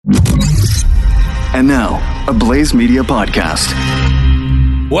And now, a Blaze Media podcast.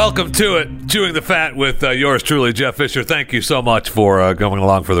 Welcome to it, Chewing the Fat with yours truly, Jeff Fisher. Thank you so much for going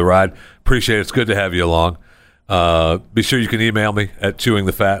along for the ride. Appreciate it. It's good to have you along. Be sure you can email me at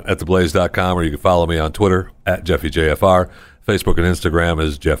chewingthefat@theblaze.com, or you can follow me on Twitter at JeffyJFR. Facebook and Instagram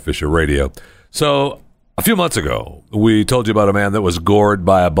is Jeff Fisher Radio. So a few months ago, we told you about a man that was gored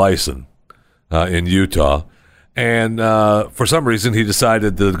by a bison in Utah. And for some reason, he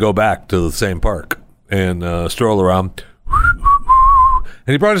decided to go back to the same park and stroll around.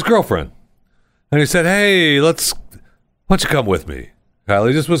 And he brought his girlfriend. And he said, hey, why don't you come with me,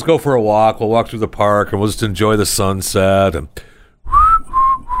 Kylie? Let's go for a walk. We'll walk through the park, and we'll just enjoy the sunset. And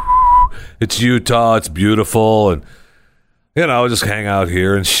it's Utah. It's beautiful. And, just hang out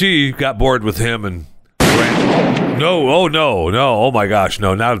here. And she got bored with him and ran. No, oh my gosh,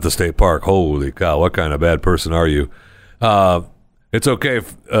 no, not at the state park. Holy cow, what kind of bad person are you? It's okay,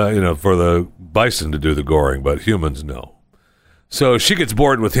 for the bison to do the goring, but humans, no. So she gets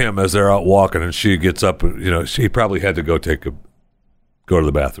bored with him as they're out walking, and she gets up, she probably had to go to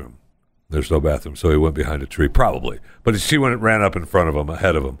the bathroom. There's no bathroom, so he went behind a tree, probably. But she ran up in front of him,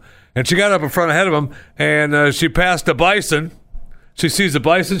 ahead of him. And she got up in front ahead of him, and she passed a bison. She sees a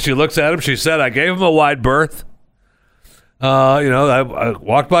bison, she looks at him, she said, I gave him a wide berth. I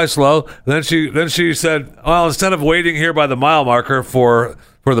walked by slow. Then she said, well, instead of waiting here by the mile marker for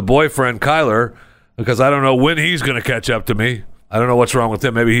the boyfriend, Kyler, because I don't know when he's going to catch up to me. I don't know what's wrong with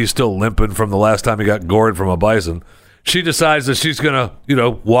him. Maybe he's still limping from the last time he got gored from a bison. She decides that she's going to,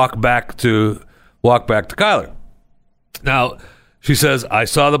 walk back to Kyler. Now, she says, I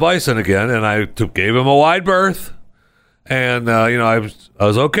saw the bison again, and I gave him a wide berth, and, I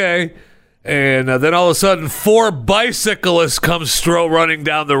was okay. And then all of a sudden, 4 bicyclists come running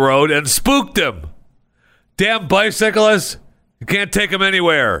down the road and spooked him. Damn bicyclists. You can't take them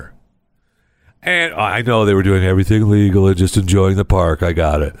anywhere. And I know they were doing everything legal and just enjoying the park. I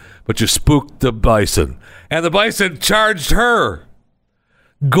got it. But you spooked the bison. And the bison charged her.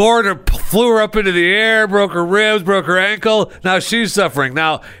 Gored her, flew her up into the air, broke her ribs, broke her ankle. Now she's suffering.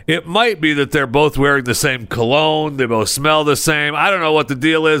 Now, it might be that they're both wearing the same cologne. They both smell the same. I don't know what the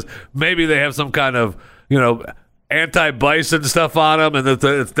deal is. Maybe they have some kind of, anti-bison stuff on them, and that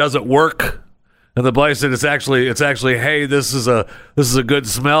it doesn't work. And the bison, it's actually, hey, this is a good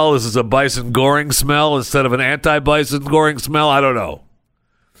smell. This is a bison goring smell instead of an anti-bison goring smell. I don't know.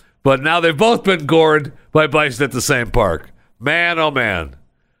 But now they've both been gored by bison at the same park. Man, oh man.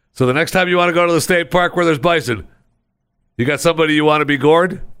 So the next time you want to go to the state park where there's bison, you got somebody you want to be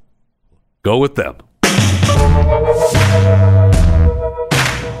gored? Go with them.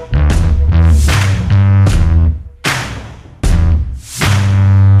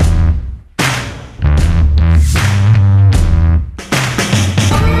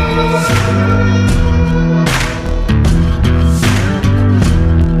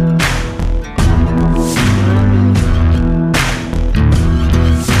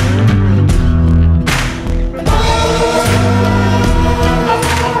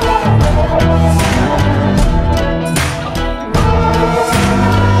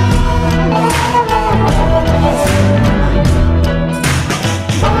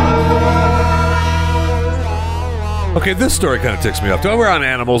 Okay, this story kind of ticks me off. We're on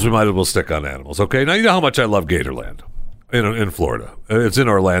animals. We might as well stick on animals. Okay, now you know how much I love Gatorland in Florida. It's in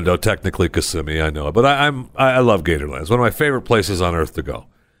Orlando, technically Kissimmee, I know, but I love Gatorland. It's one of my favorite places on earth to go,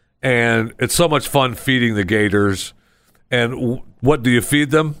 and it's so much fun feeding the gators. And what do you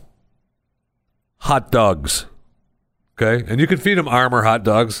feed them? Hot dogs. Okay, and you can feed them Armour hot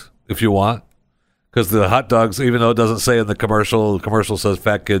dogs if you want, because the hot dogs, even though it doesn't say in the commercial says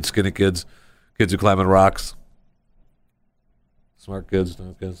fat kids, skinny kids, kids who climb on rocks. Smart kids,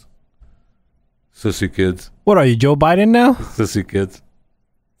 dumb kids. Sissy kids. What are you, Joe Biden now? Sissy kids.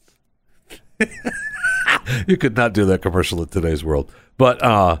 You could not do that commercial in today's world.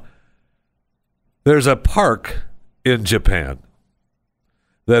 But there's a park in Japan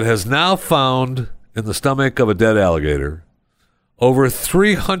that has now found in the stomach of a dead alligator over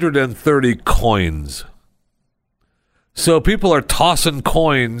 330 coins. So people are tossing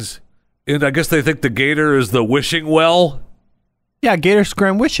coins, and I guess they think the gator is the wishing well. Yeah, gators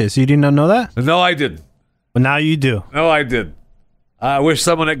grant wishes. You didn't know that? No, I didn't. Well, now you do. No, I did. I wish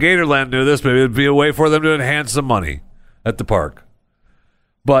someone at Gatorland knew this. Maybe it'd be a way for them to enhance some money at the park.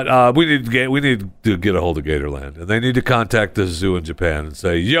 But we need to get a hold of Gatorland, and they need to contact the zoo in Japan and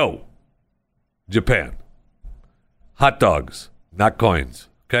say, "Yo, Japan, hot dogs, not coins,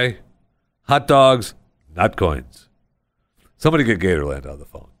 okay? Hot dogs, not coins." Somebody get Gatorland on the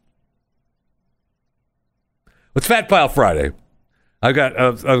phone. It's Fat Pile Friday. I've got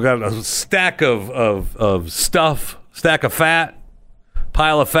a stack of stuff, stack of fat,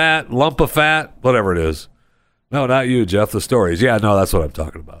 pile of fat, lump of fat, whatever it is. No, not you, Jeff. The stories. Yeah, no, that's what I'm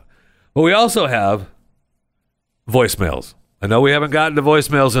talking about. But we also have voicemails. I know we haven't gotten to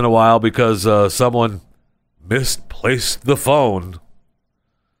voicemails in a while because someone misplaced the phone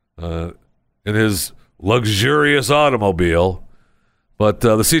in his luxurious automobile. But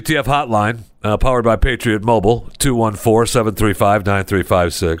the CTF hotline, powered by Patriot Mobile,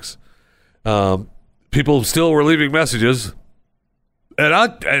 214-735-9356. People still were leaving messages.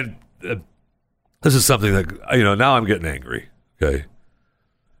 And this is something that, now I'm getting angry. Okay.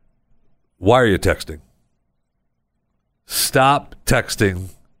 Why are you texting? Stop texting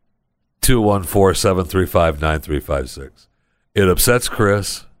 214-735-9356. It upsets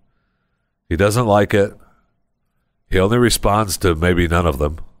Chris. He doesn't like it. He only responds to maybe none of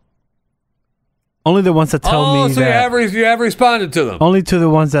them. Only the ones that tell me so that... you have responded to them. Only to the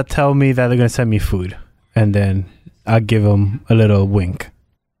ones that tell me that they're going to send me food. And then I give them a little wink.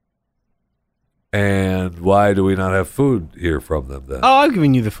 And why do we not have food here from them then? Oh, I'm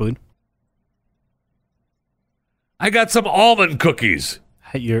giving you the food. I got some almond cookies.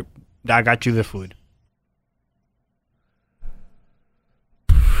 I got you the food.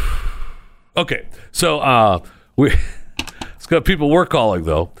 Okay, so it's got people we're calling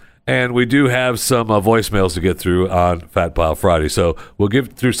though, and we do have some voicemails to get through on Fat Pile Friday. So we'll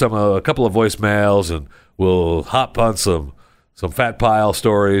get through a couple of voicemails, and we'll hop on some Fat Pile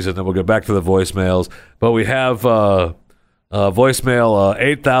stories, and then we'll get back to the voicemails. But we have voicemail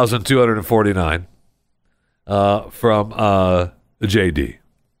 8,249 from JD.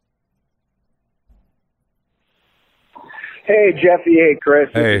 Hey, Jeffy. Hey, Chris.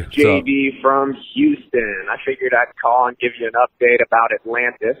 Hey, this is JD from Houston. I figured I'd call and give you an update about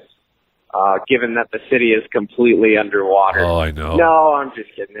Atlantis, given that the city is completely underwater. Oh, I know. No, I'm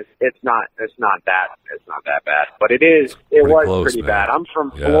just kidding. It's not that bad, but it is. It was close, pretty man. bad. I'm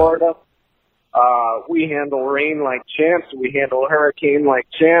from Florida. We handle rain like champs. We handle hurricane like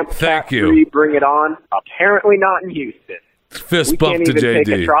champs. Thank Cat you. 3, bring it on. Apparently not in Houston. Fist We bump can't to even take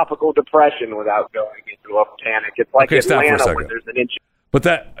a JD. tropical depression without going into a panic. It's like Okay, stop for a Atlanta second. where there's an inch. But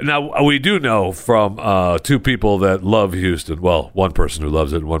now we do know from two people that love Houston. Well, one person who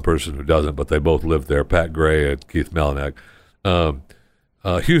loves it and one person who doesn't, but they both live there, Pat Gray and Keith Melinak.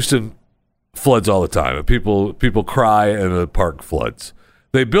 Houston floods all the time, and people cry and the park floods.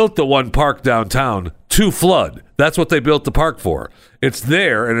 They built the one park downtown to flood. That's what they built the park for. It's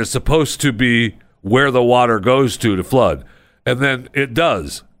there, and it's supposed to be where the water goes to flood. And then it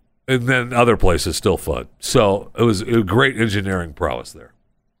does. And then other places still flood. So it was a great engineering prowess there.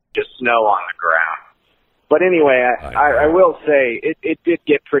 Just snow on the ground. But anyway, I will say it did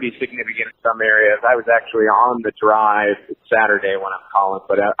get pretty significant in some areas. I was actually on the drive Saturday when I'm calling,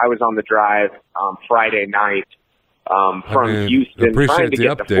 but I was on the drive Friday night from Houston appreciate trying to the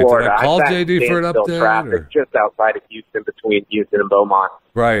get update. to Florida. Did I call sat JD for an standstill update, traffic or? just outside of Houston, between Houston and Beaumont,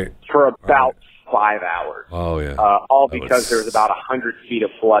 Right. for about 5 hours. Oh, yeah. All That because was- there was about 100 feet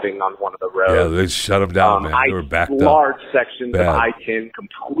of flooding on one of the roads. Yeah, they shut them down, man. They were backed large up. sections Bad. of I-10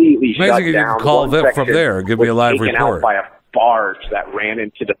 completely Amazing shut you down. can call One them from section there and give me a was live taken report. out by a barge that ran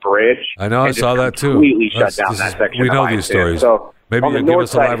into the bridge. I know, I and saw just that too. Completely That's- shut down this that is- section. we know of these I-10. stories. So Maybe on you'll the give north us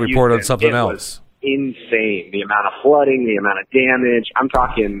a side live of report on Houston, something it else. was insane. The amount of flooding, the amount of damage. I'm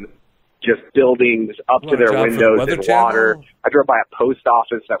talking just buildings up to What, their John, for the windows Weather in Channel? water. I drove by a post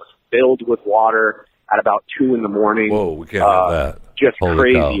office that was filled with water at about 2 in the morning. Whoa, we can't have that. Just Holy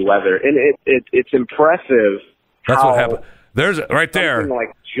crazy cow. weather, and it's impressive. That's how what happened. There's right there. something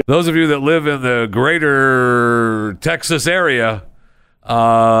like Those of you that live in the greater Texas area,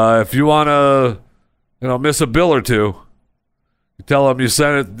 if you want to, miss a bill or two, you tell them you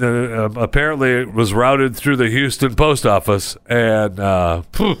sent it. Apparently, it was routed through the Houston post office, and man,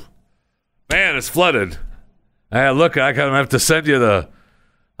 it's flooded. Look, I kind of have to send you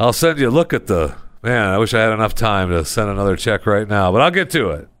I'll send you a look at the. Man, I wish I had enough time to send another check right now, but I'll get to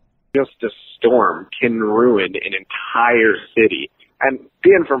it. just a storm can ruin an entire city. And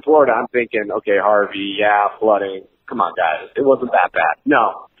being from Florida, I'm thinking, okay, Harvey, flooding. Come on, guys. It wasn't that bad.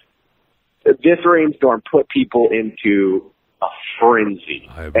 No. This rainstorm put people into a frenzy.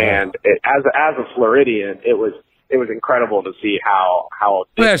 And as a Floridian, it was incredible to see how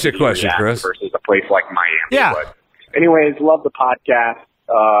Let me ask you a question, Chris. versus a place like Miami. Yeah. But anyways, love the podcast.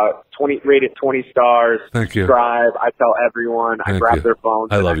 20 stars. Thank you. Subscribe. I tell everyone. I Thank grab you. their phones.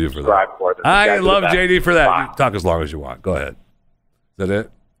 I and love you for subscribe that. For them. I You guys are love the best. JD for that. Bye. You talk as long as you want. Go ahead. Is that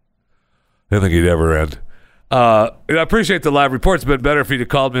it? I didn't think he'd ever end. I appreciate the live reports. It's been better if you'd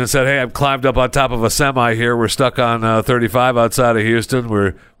called me and said, hey, I've climbed up on top of a semi here. We're stuck on 35 outside of Houston.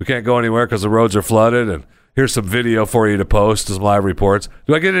 We can't go anywhere because the roads are flooded. And here's some video for you to post, some live reports.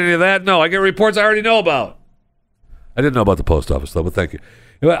 Do I get any of that? No, I get reports I already know about. I didn't know about the post office, though, but thank you.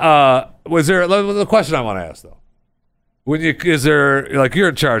 Was there the question I want to ask, though? Is there, like, you're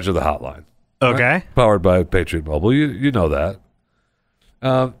in charge of the hotline. Okay. Right? Powered by Patriot Mobile. You know that.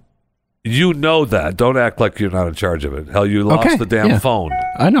 You know that. Don't act like you're not in charge of it. Hell, you lost the damn phone.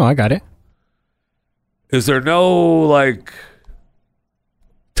 I know. I got it. Is there no, like,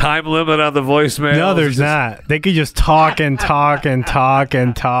 time limit on the voicemail? No, there's not. They could just talk and talk and talk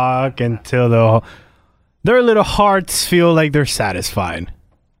and talk until their little hearts feel like they're satisfied.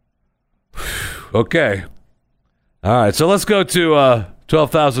 Okay. All right. So let's go to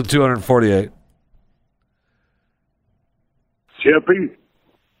 12,248. Chippy,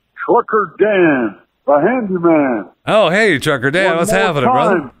 Trucker Dan, the handyman. Oh, hey, Trucker Dan. What's happening,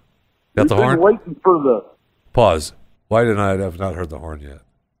 brother? Got the horn? Waiting for the... Pause. Why didn't I have not heard the horn yet?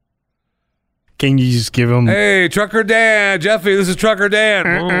 Can you just give him... Hey, Trucker Dan. Jeffy, this is Trucker Dan.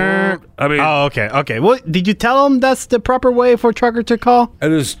 I mean... Oh, okay, okay. Well, did you tell him that's the proper way for trucker to call?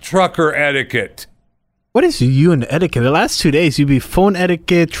 It is trucker etiquette. What is you and etiquette? The last 2 days, you be phone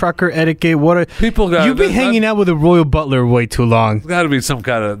etiquette, trucker etiquette. What are people got? You be hanging out with a royal butler way too long. Got to be some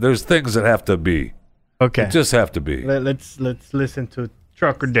kind of. There's things that have to be. Okay, They just have to be. Let's listen to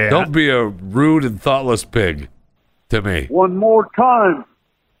Trucker Dan. Don't be a rude and thoughtless pig to me. One more time.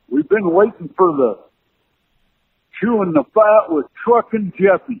 We've been waiting for the chewing the fat with Truckin'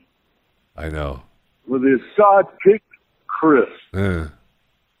 Jeffy. I know. With his sidekick, Chris.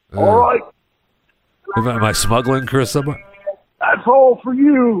 All right. Am I smuggling Chris somewhere? That's all for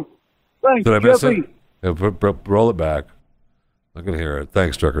you. Thanks, Did I miss Jeffy. it? Yeah, roll it back. I can hear it.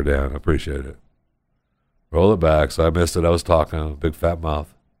 Thanks, Trucker Dan. I appreciate it. Roll it back. So I missed it. I was talking. Big fat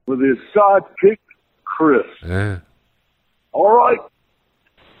mouth. With his sidekick, Chris. Yeah. All right.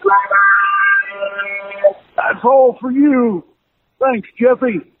 That's all for you. Thanks,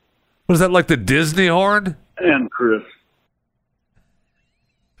 Jeffy. What is that, like the Disney horn? And Chris.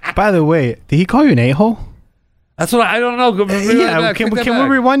 By the way, did he call you an a-hole? That's what I don't know. Yeah, can we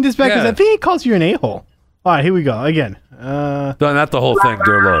rewind this back? Because I think he calls you an a-hole. All right, here we go. Again. No, not the whole thing,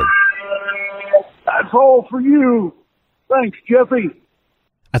 dear Lord. That's all for you. Thanks, Jeffy.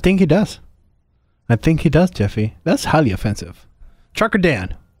 I think he does, Jeffy. That's highly offensive. Trucker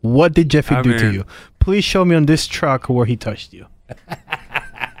Dan, what did Jeffy do to you? Please show me on this truck where he touched you.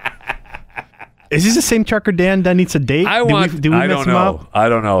 Is this the same Trucker Dan that needs a date? I don't know. I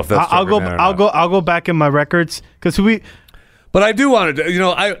don't know if that's. I'll go back in my records because But I do want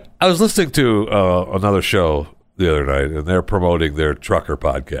to. I was listening to another show the other night, and they're promoting their trucker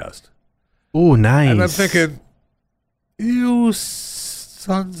podcast. Oh, nice. And I'm thinking, you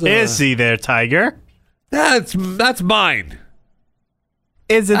sons of. Is he there, Tiger? That's mine.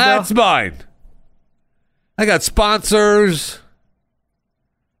 Is it? That's mine. I got sponsors.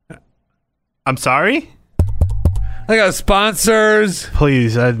 I'm sorry? I got sponsors.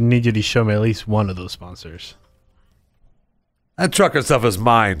 Please, I need you to show me at least one of those sponsors. That trucker stuff is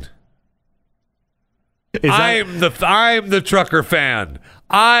mine. I'm the trucker fan.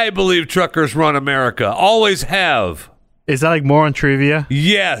 I believe truckers run America. Always have. Is that like more on trivia?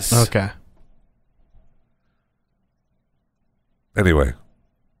 Yes. Okay. Anyway.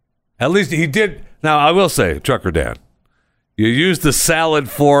 At least he did. Now, I will say, Trucker Dan, you used the salad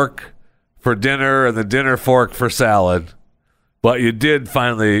fork for dinner and the dinner fork for salad, but you did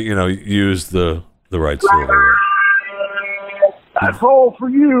finally, use the right silverware. That's all for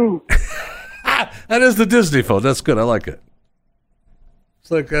you. That is the Disney phone. That's good. I like it.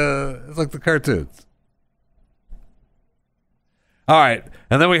 It's like the cartoons. All right,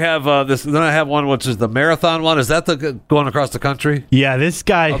 and then we have this. Then I have one which is the marathon one. Is that the going across the country? Yeah, this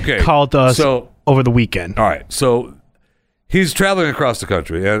guy called us over the weekend. All right, so he's traveling across the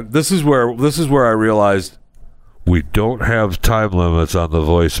country, and this is where I realized we don't have time limits on the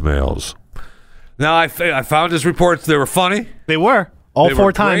voicemails. Now I found his reports; they were funny. They were all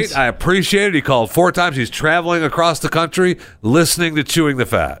four times. Great. I appreciate it. He called 4 times. He's traveling across the country, listening to Chewing the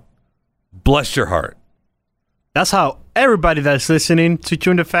Fat. Bless your heart. That's how everybody that's listening to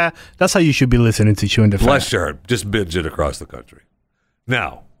Chewing the Fat. That's how you should be listening to Chewing the Fat. Bless your heart. Just binge it across the country.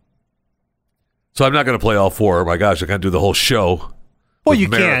 Now. So I'm not going to play all 4. My gosh, I can't do the whole show. Well, you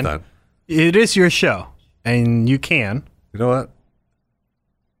can. It is your show, and you can. You know what?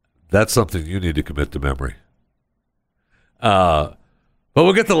 That's something you need to commit to memory. But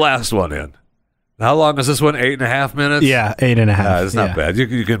we'll get the last one in. How long is this one? 8.5 minutes? Yeah, 8.5. It's not bad.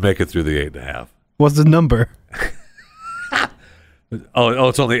 You can make it through the 8.5. What's the number? Oh,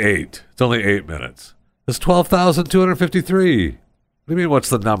 it's only 8. It's only 8 minutes. It's 12,253. What do you mean, what's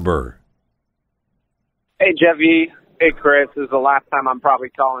the number? Hey, Jeffy. Hey, Chris. This is the last time I'm probably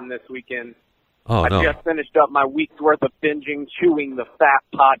calling this weekend. Oh, I no. just finished up my week's worth of binging Chewing the Fat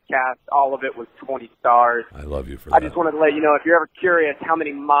podcast. All of it was 20 stars. I love you for I that. just wanted to let you know, if you're ever curious how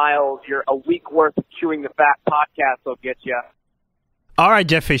many miles a week worth of Chewing the Fat podcast will get you. All right,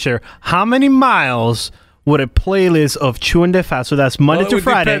 Jeff Fisher. How many miles would a playlist of Chewing the Fat? So that's Monday to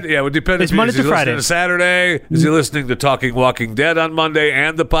Friday. It would depend. It's if Monday is he to Friday. listening to Saturday? Is he listening to Talking Walking Dead on Monday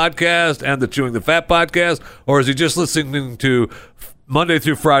and the podcast and the Chewing the Fat podcast? Or is he just listening to Monday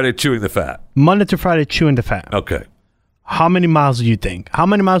through Friday Chewing the Fat? Monday to Friday Chewing the Fat. Okay. How many miles do you think? How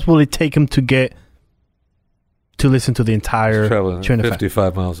many miles will it take him to get to listen to the entire Traveling Chewing the Fat?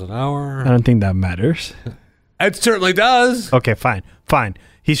 55 miles an hour. I don't think that matters. It certainly does. Okay, fine.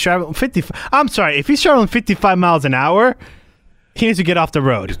 He's traveling 55. I'm sorry. If he's traveling 55 miles an hour, he needs to get off the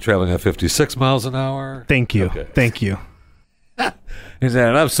road. He's traveling at 56 miles an hour. Thank you. Okay. Thank you. He's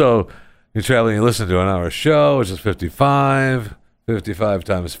adding up. So you're traveling, you listen to an hour show, which is 55. 55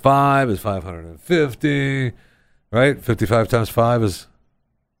 times 5 is 550. Right? 55 times 5 is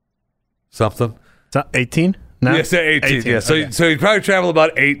something. So 18? No? Yes, 18. Yeah. So, okay. so you probably travel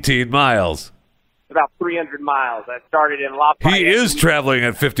about 18 miles. About 300 miles. I started in Lafayette. He is traveling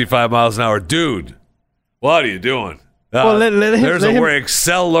at 55 miles an hour. Dude, what are you doing? Well, let him- there's let a him- word,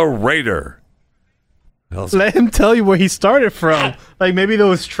 accelerator. Let him tell you where he started from. Like maybe there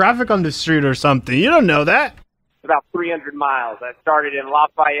was traffic on the street or something. You don't know that. About 300 miles. I started in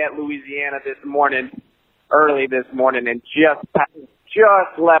Lafayette, Louisiana early this morning, and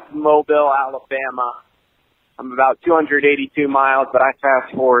just left Mobile, Alabama. I'm about 282 miles, but I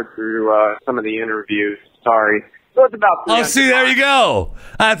fast forward through some of the interviews. Sorry. So it's about 300 Oh, see, there you go.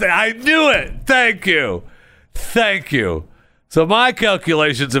 I knew it. Thank you. So my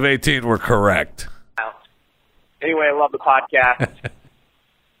calculations of 18 were correct. miles. Anyway, I love the podcast.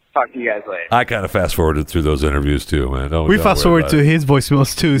 Talk to you guys later. I kind of fast forwarded through those interviews too, man. We fast forward to his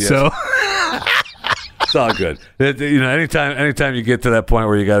voicemails too, so It's all good. Anytime you get to that point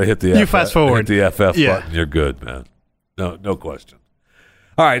where you got to hit the You fast forward. hit the FF Yeah. button, you're good, man. No question.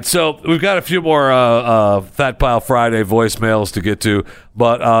 All right, so we've got a few more Fat Pile Friday voicemails to get to,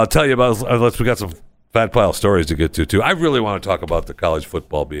 but I'll tell you about. We got some Fat Pile stories to get to too. I really want to talk about the college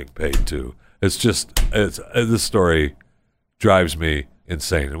football being paid too. It's this story drives me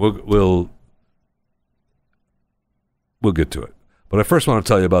insane, and we'll get to it. But I first want to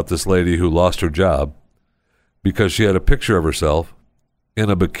tell you about this lady who lost her job because she had a picture of herself in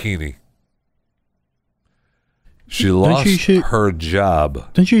a bikini. She lost her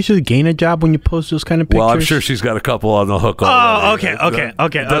job. don't you usually gain a job when you post those kind of pictures? Well, I'm sure she's got a couple on the hook already.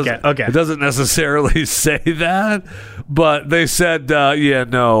 Okay. It doesn't necessarily say that, but they said,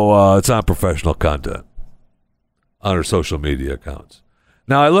 it's not professional content on her social media accounts.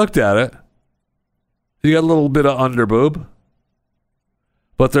 Now, I looked at it. You got a little bit of underboob,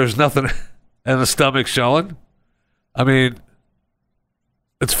 but there's nothing, and the stomach showing. I mean,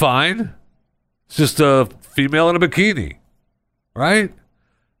 it's fine. It's just a female in a bikini, right?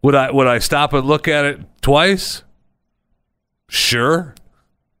 Would I stop and look at it twice? Sure.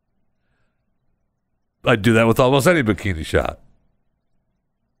 I'd do that with almost any bikini shot.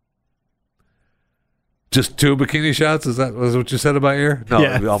 Just 2 bikini shots? Was what you said about your? No,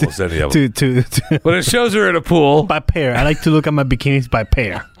 Yeah. almost any of them. Two. But it shows her in a pool. By pair. I like to look at my bikinis by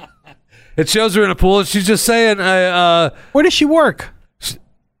pair. It shows her in a pool, and she's just saying, Where does she work?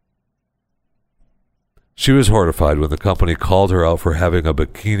 she was horrified when the company called her out for having a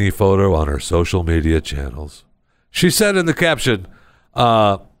bikini photo on her social media channels. She said in the caption,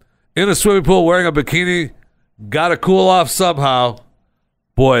 in a swimming pool wearing a bikini, gotta cool off somehow.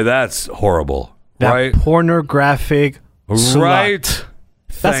 Boy, that's horrible. That right? pornographic slut. Right.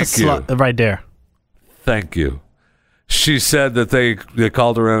 That's a slut right there. Thank you. She said that they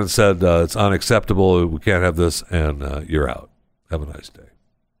called her in and said, it's unacceptable. We can't have this, and you're out. Have a nice day.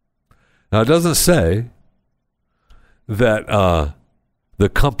 Now, it doesn't say that the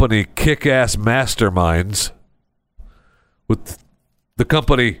company Kick-Ass Masterminds, with the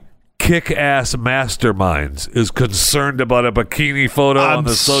company Kick-Ass Masterminds, is concerned about a bikini photo on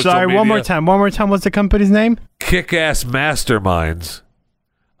the social media. One more time. What's the company's name? Kick-Ass Masterminds.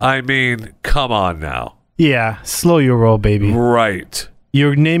 I mean, come on now. Yeah, slow your roll, baby. Right.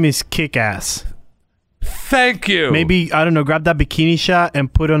 Your name is Kick-Ass. Thank you. Maybe, I don't know, grab that bikini shot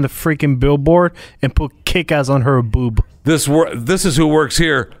and put it on the freaking billboard and put Kick-Ass on her boob. This is who works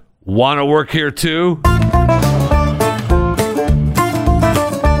here. Want to work here too?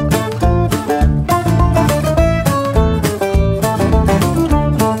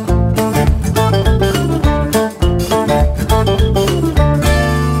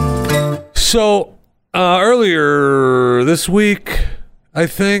 So earlier this week, I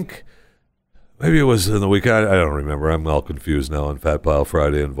think, maybe it was in the week. I don't remember. I'm all confused now on Fat Pile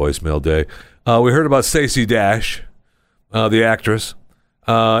Friday and voicemail day. We heard about Stacey Dash, the actress,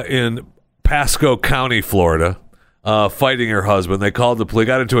 in Pasco County, Florida, fighting her husband. They called the police,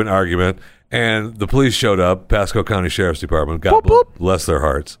 got into an argument, and the police showed up. Pasco County Sheriff's Department. God bless their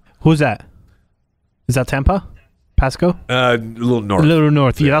hearts. Who's that? Is that Tampa? Pasco? A little north. A little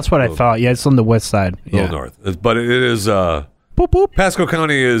north. Yeah, that's what I thought. Yeah, it's on the west side. A little north. But it is... Pasco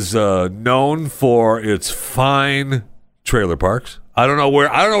County is known for its fine trailer parks. I don't know where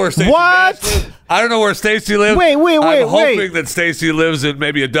Stacey lives. I don't know where Stacey lives. Wait. I'm hoping that Stacey lives in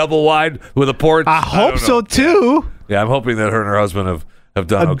maybe a double wide with a porch. I hope so too. Yeah, I'm hoping that her and her husband have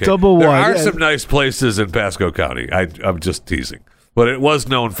done okay. Double there wide. There are some nice places in Pasco County. I'm just teasing. But it was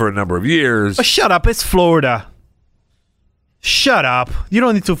known for a number of years. Oh, shut up. It's Florida. Shut up. You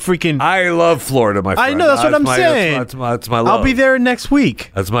don't need to freaking... I love Florida, my friend. I know, that's what I'm saying. That's my love. I'll be there next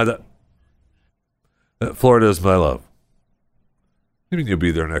week. That's my... Florida is my love. What do you mean you'll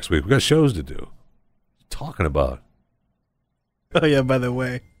be there next week? We got shows to do. What are you talking about? Oh, yeah, by the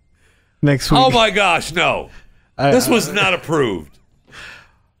way. Next week. Oh, my gosh, no. This was not approved.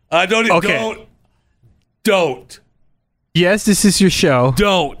 Don't. Yes, this is your show.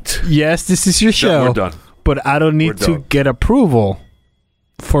 Don't. Yes, this is your show. No, we're done. But I don't need to get approval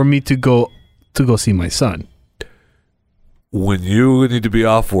for me to go see my son. When you need to be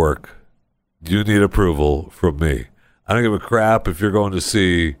off work, you need approval from me. I don't give a crap if you're going to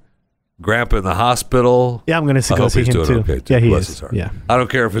see Grandpa in the hospital. Yeah, I'm going to go see him too. Okay, yeah, he bless is. his heart. Yeah. I don't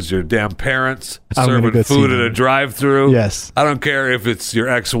care if it's your damn parents I'm serving go food at a drive-thru. Yes. I don't care if it's your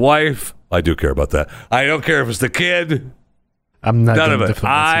ex-wife. I do care about that. I don't care if it's the kid. I'm not None of it.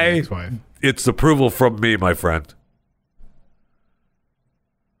 ex-wife. It's approval from me, my friend.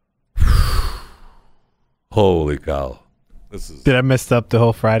 Holy cow. Did I mess up the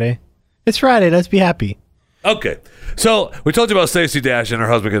whole Friday? It's Friday. Let's be happy. Okay. So we told you about Stacey Dash and her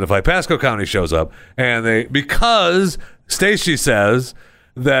husband getting in a fight. Pasco County shows up, and because Stacey says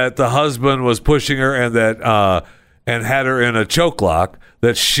that the husband was pushing her and that and had her in a choke lock,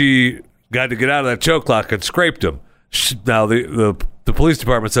 that she got to get out of that choke lock and scraped him. Now the police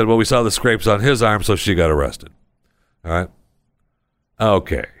department said, well, we saw the scrapes on his arm, so she got arrested. All right?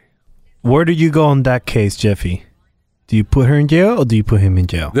 Okay. Where do you go on that case, Jeffy? Do you put her in jail or do you put him in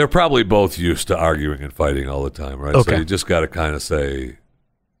jail? They're probably both used to arguing and fighting all the time, right? Okay. So you just got to kind of say,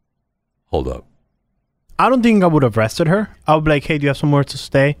 hold up. I don't think I would have arrested her. I would be like, hey, do you have somewhere to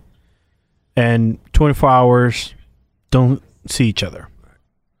stay? And 24 hours, don't see each other.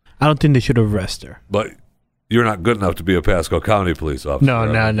 I don't think they should have arrested her. But you're not good enough to be a Pasco County police officer. No.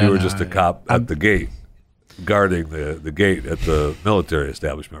 You were just a cop at the gate, guarding the gate at the military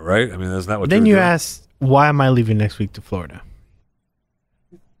establishment, right? I mean, that's not what then you you doing. ask, why am I leaving next week to Florida?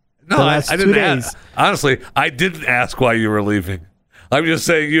 No, the I last didn't 2 ask. Honestly, I didn't ask why you were leaving. I'm just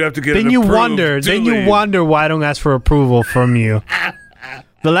saying you have to get Then it you approved wonder. to Then leave. you wonder why I don't ask for approval from you.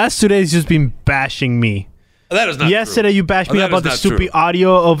 The last 2 days just been bashing me. That is not Yesterday true. you bashed me that about is the not stupid true.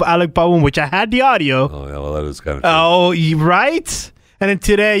 audio of Alec Baldwin, which I had the audio. Oh, yeah, well, that is kind of true. Oh, right? And then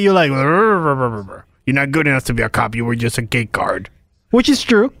today you're like, you're not good enough to be a cop. You were just a gate guard. Which is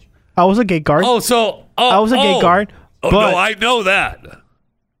true. I was a gate guard. I was a gate guard. Oh, but, no, I know that.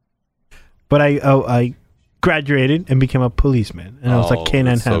 But I graduated and became a policeman. And I was like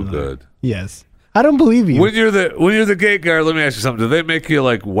canine that's so handler. good. Yes. I don't believe you. When you're the gate guard, let me ask you something. Do they make you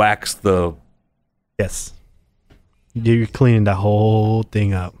like wax the... Yes. You're cleaning the whole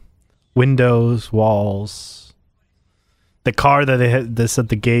thing up. Windows, walls. The car that they had that's at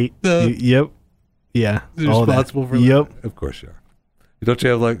the gate. Yep. Yeah. You're all responsible that. for Yep. that? Of course you are. Don't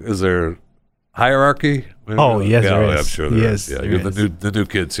you have like... Is there hierarchy? Oh, yes, there I'm is. sure there Yes, is. Yeah, there you're is. the new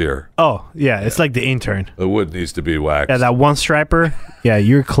kids here. Oh, yeah. It's like the intern. The wood needs to be waxed. Yeah, that one striper. Yeah,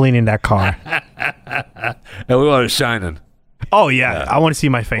 you're cleaning that car. And we want it shining. Oh, yeah. I want to see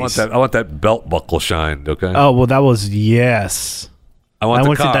my face. I want that belt buckle shined, okay? Oh, well, that was yes. I I want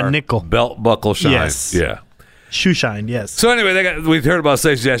want to the see car that nickel. belt buckle shine. Yes. Yeah. Shoe shine, yes. So anyway, we heard about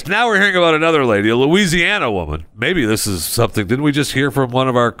Stacey Dash. Now we're hearing about another lady, a Louisiana woman. Maybe this is something. Didn't we just hear from one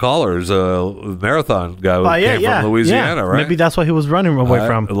of our callers, a marathon guy who came from Louisiana, right? Maybe that's what he was running away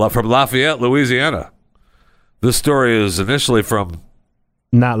from. From Lafayette, Louisiana. This story is initially from,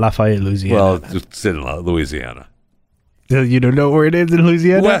 Not Lafayette, Louisiana. well, it's in Louisiana. You don't know where it is in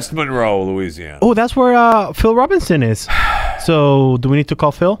Louisiana? West Monroe, Louisiana. Oh, that's where Phil Robinson is. So, do we need to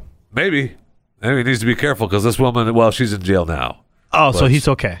call Phil? Maybe. Maybe he needs to be careful because this woman, well, she's in jail now. Oh, so he's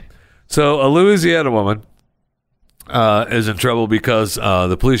okay. So a Louisiana woman is in trouble because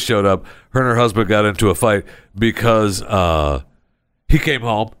the police showed up. Her and her husband got into a fight because he came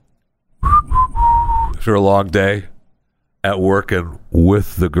home after a long day at work and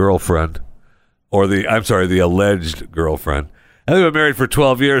with the girlfriend, or the alleged girlfriend. And they've been married for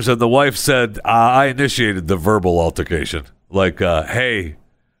 12 years, and the wife said, I initiated the verbal altercation. Like, hey,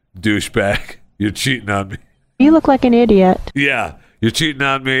 douchebag, you're cheating on me. You look like an idiot. Yeah, you're cheating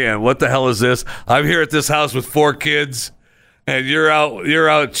on me, and what the hell is this? I'm here at this house with 4 kids, and you're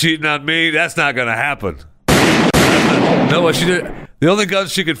out cheating on me? That's not going to happen. No, what she did, the only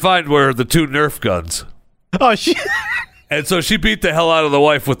guns she could find were the 2 Nerf guns. Oh, shit. And so she beat the hell out of the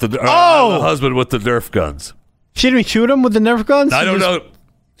wife with the husband with the Nerf guns. She didn't shoot him with the Nerf guns? I don't know.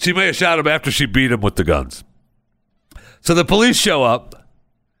 She may have shot him after she beat him with the guns. So the police show up.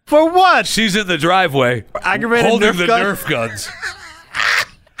 For what? She's in the driveway Aggravated holding Nerf the gun? Nerf guns.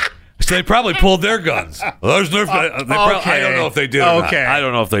 So they probably pulled their guns. Well, there's Nerf guns. I don't know if they did or not. I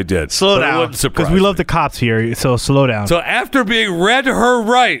don't know if they did. Slow But it down. wouldn't surprise Because we love me. the cops here, so slow down. So after being read her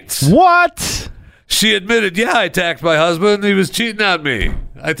rights, What? she admitted, yeah, I attacked my husband. He was cheating on me.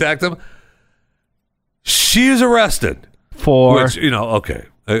 I attacked him. She's arrested. For Which, okay.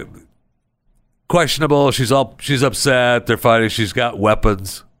 Questionable. She's upset. They're fighting. She's got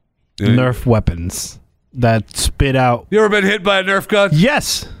weapons. Nerf weapons that spit out. You ever been hit by a Nerf gun?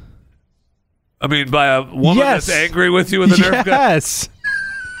 Yes. I mean, by a woman Yes. that's angry with you with a Nerf gun? Yes.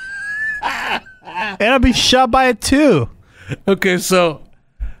 And I've been shot by it too. Okay, so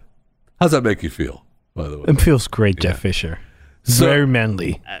how's that make you feel, by the way? It feels great, Jeff Fisher. So- Very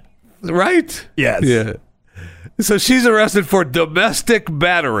manly. Right? Yes. Yeah. So she's arrested for domestic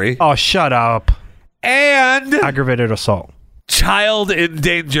battery Oh, shut up. and Aggravated assault. child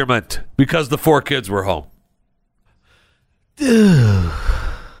endangerment because the 4 kids were home.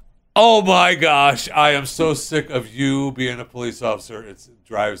 Oh my gosh, I am so sick of you being a police officer. It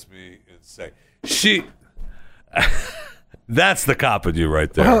drives me insane. That's the cop in you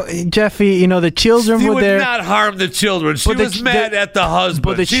right there. Oh, Jeffy, the children She were would there. not harm the children. She But the- was mad at the husband.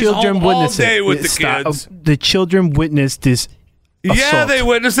 But the She's children home witnessed all day it. with the Stop. kids. The children witnessed this Yeah, assault. they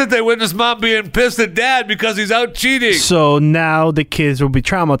witnessed it. They witnessed mom being pissed at dad because he's out cheating. So now the kids will be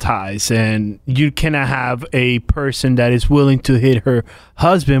traumatized, and you cannot have a person that is willing to hit her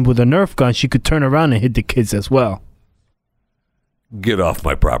husband with a Nerf gun. She could turn around and hit the kids as well. Get off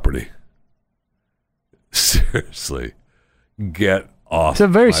my property. Seriously. Get off. It's a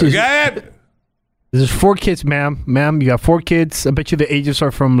very my- serious- Get! There's 4 kids, ma'am. Ma'am, you got 4 kids. I bet you the ages are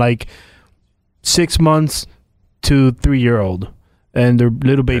from like 6 months to 3-year-old, and they're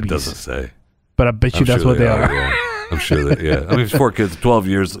little It babies. doesn't say. But I bet you I'm that's sure what they are. Yeah. I'm sure that, yeah. I mean, it's 4 kids, 12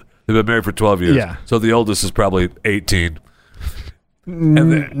 years. They've been married for 12 years. Yeah. So the oldest is probably 18. And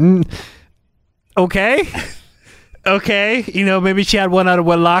then Okay. Okay. Maybe she had one out of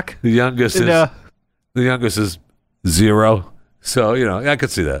wedlock. the youngest is 0. So, I could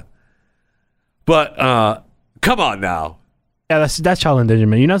see that. But come on now. Yeah, that's child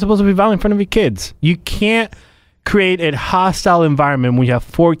endangerment. You're not supposed to be violent in front of your kids. You can't create a hostile environment when you have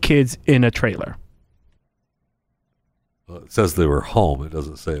 4 kids in a trailer. Well, it says they were home. It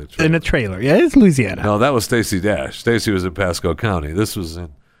doesn't say it. In a trailer. Yeah, it's Louisiana. No, that was Stacey Dash. Stacey was in Pasco County. This was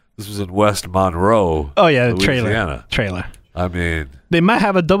in West Monroe. Oh yeah, Louisiana. trailer. I mean, They might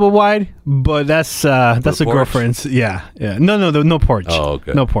have a double wide, but that's a porch? girlfriend's. Yeah. No porch. Oh,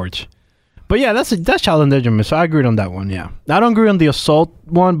 okay. No porch. But yeah, that's child endangerment. So I agreed on that one. Yeah, I don't agree on the assault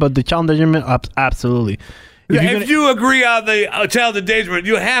one, but the child endangerment, absolutely. if you agree on the child endangerment,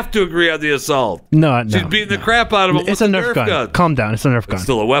 you have to agree on the assault. No, She's beating the crap out of him. It's with a the Nerf gun. gun. Calm down. It's a Nerf gun. It's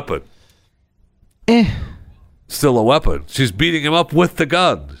still a weapon. Eh. Still a weapon. She's beating him up with the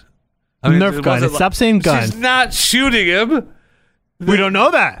gun. Nerf it gun. wasn't Stop saying gun. She's not shooting him. We don't know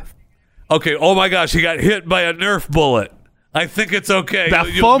that. Okay. Oh my gosh, he got hit by a Nerf bullet. I think it's okay.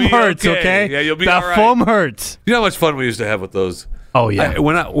 That You'll foam be hurts, okay? Yeah, you'll be that all right. foam hurts. You know how much fun we used to have with those? Oh yeah.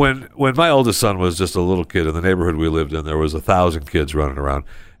 When my oldest son was just a little kid in the neighborhood we lived in, there was 1,000 kids running around,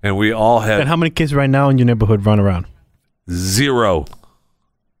 and we all had And how many kids right now in your neighborhood run around? 0.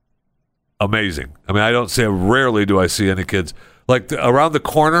 Amazing. I mean, I don't say rarely do I see any kids like around the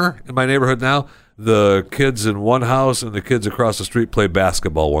corner in my neighborhood now. The kids in one house and the kids across the street play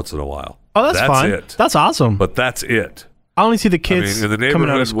basketball once in a while. Oh, that's fine. It. That's awesome. But that's it. I only see the kids in the coming out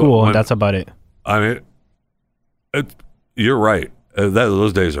neighborhood, of school, when- and that's about it. I mean, you're right.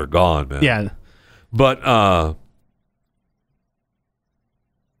 Those days are gone, man. Yeah. But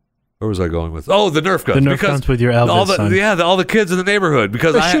where was I going with? Oh, the Nerf guns. The Nerf guns with your eldest son. all the kids in the neighborhood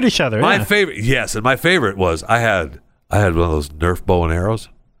because They shoot each other, My yeah. favorite, yes, and my favorite was I had one of those Nerf bow and arrows.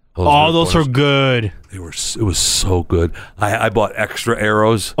 Oh, those Nerf are bows. good. It was so good. I bought extra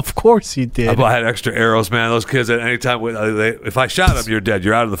arrows. Of course you did. I had extra arrows, man. Those kids, at any time, if I shot them, you're dead.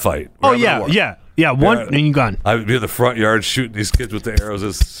 You're out of the fight. Oh, yeah. One, and you're gone. I'd be in the front yard shooting these kids with the arrows.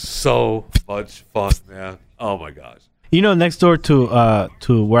 It's so much fun, man. Oh, my gosh. You know, next door to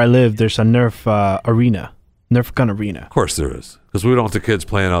where I live, there's a Nerf arena. Nerf gun arena. Of course there is. Because we don't want the kids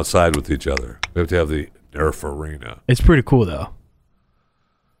playing outside with each other. We have to have the Nerf arena. It's pretty cool, though.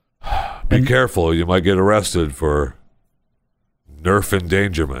 Be careful. You might get arrested for Nerf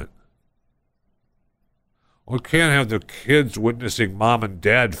endangerment. We can't have the kids witnessing mom and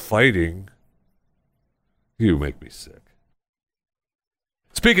dad fighting. You make me sick.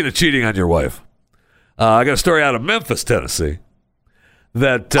 Speaking of cheating on your wife, I got a story out of Memphis, Tennessee.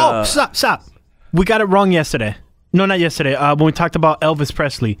 That stop. We got it wrong yesterday. No, not yesterday. When we talked about Elvis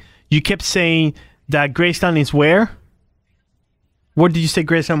Presley, you kept saying that Graceland is where? Where did you say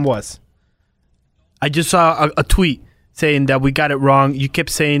Graceland was? I just saw a tweet saying that we got it wrong. You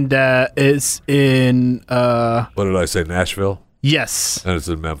kept saying that it's in... what did I say, Nashville? Yes. And it's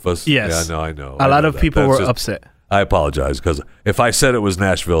in Memphis? Yes. Yeah, I know. A lot of people were upset. I apologize, because if I said it was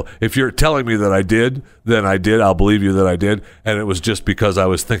Nashville, if you're telling me that I did, then I did. I'll believe you that I did. And it was just because I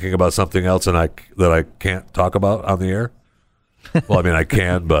was thinking about something else that I can't talk about on the air. Well, I mean, I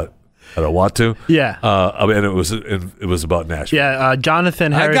can, but I don't want to. Yeah. I mean, it was about Nashville. Yeah,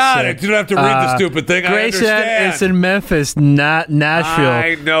 Jonathan Harris. I got it. You don't have to read the stupid thing. I understand. It's in Memphis, not Nashville.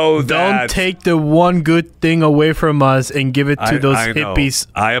 I know that. Don't take the one good thing away from us and give it to those hippies.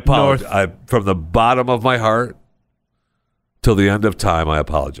 I apologize. From the bottom of my heart till the end of time, I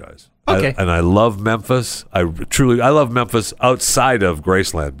apologize. Okay. And I love Memphis. I love Memphis outside of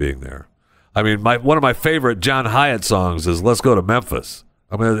Graceland being there. I mean, one of my favorite John Hyatt songs is "Let's Go to Memphis."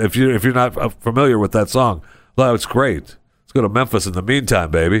 I mean, if you're not familiar with that song, well, it's great. Let's go to Memphis in the meantime,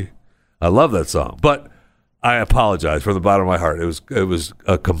 baby. I love that song. But I apologize from the bottom of my heart. It was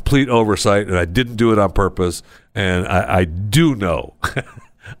a complete oversight, and I didn't do it on purpose. And I do know,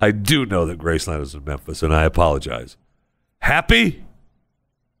 I do know that Graceland is in Memphis, and I apologize. Happy?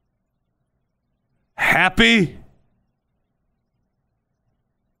 Happy?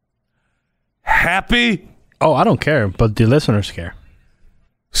 Happy? Oh, I don't care, but the listeners care.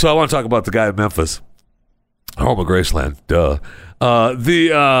 So I want to talk about the guy in Memphis, home of Graceland. Duh.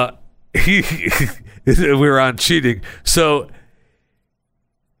 We were on cheating. So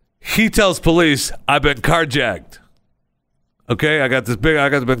he tells police, "I've been carjacked." Okay, I got been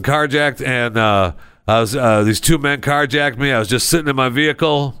carjacked, and these two men carjacked me. I was just sitting in my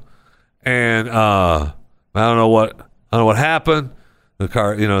vehicle, and I don't know what happened. The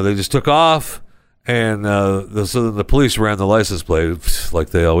car, they just took off. And so the police ran the license plate like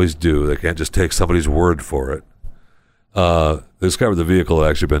they always do. They can't just take somebody's word for it. They discovered the vehicle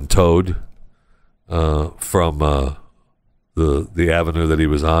had actually been towed from the avenue that he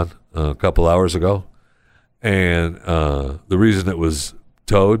was on a couple hours ago. And the reason it was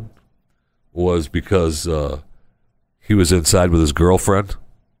towed was because he was inside with his girlfriend,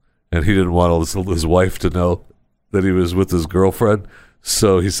 and he didn't want his wife to know that he was with his girlfriend.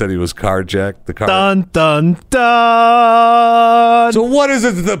 So he said he was carjacked. The car. Dun, dun, dun. So what is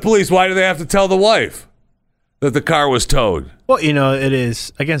it that the police, why do they have to tell the wife that the car was towed? Well, it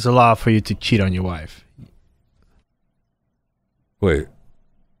is against the law for you to cheat on your wife. Wait.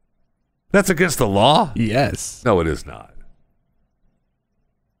 That's against the law? Yes. No, it is not.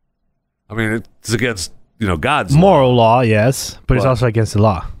 I mean, it's against, God's moral law, yes. But it's also against the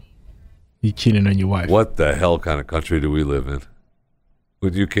law. You cheating on your wife. What the hell kind of country do we live in?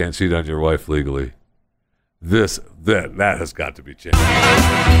 When you can't cheat on your wife legally. That has got to be changed.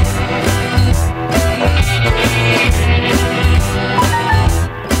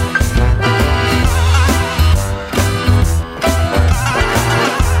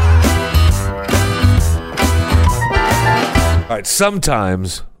 All right,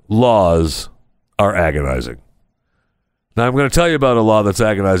 sometimes laws are agonizing. Now, I'm going to tell you about a law that's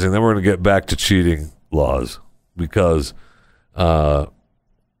agonizing, then we're going to get back to cheating laws, because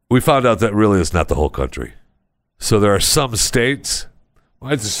we found out that really it's not the whole country. So there are some states,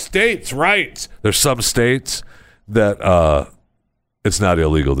 it's states' rights. There's some states that it's not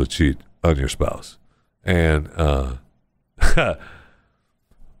illegal to cheat on your spouse. And I'm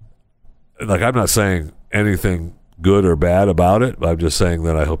not saying anything good or bad about it. I'm just saying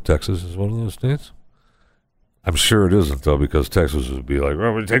that I hope Texas is one of those states. I'm sure it isn't, though, because Texas would be like,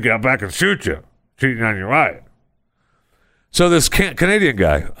 well, we'll take you out back and shoot you, cheating on your wife. So this Canadian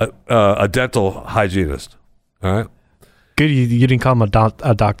guy, a dental hygienist, all right? Good, you didn't call him a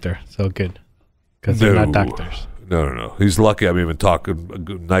doctor, so good. Because they're not doctors. No. He's lucky I'm even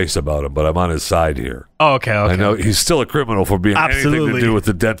talking nice about him, but I'm on his side here. Oh, okay. I know he's still a criminal for being anything Absolutely. to do with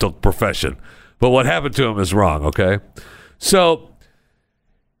the dental profession. But what happened to him is wrong, okay? So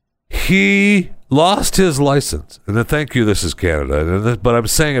he lost his license. And then, thank you, this is Canada. But I'm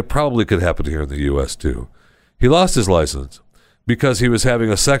saying it probably could happen here in the U.S. too. He lost his license because he was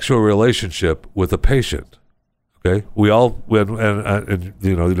having a sexual relationship with a patient. Okay, we all and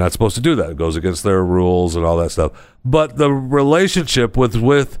you know, you're not supposed to do that. It goes against their rules and all that stuff. But the relationship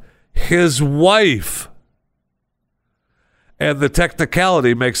with his wife, and the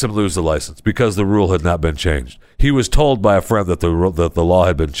technicality makes him lose the license because the rule had not been changed. He was told by a friend that the law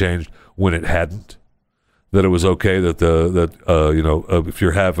had been changed when it hadn't. That it was okay that if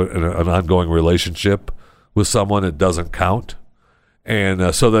you're having an ongoing relationship with someone, it doesn't count.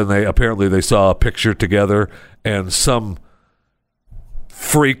 And so then they saw a picture together, and some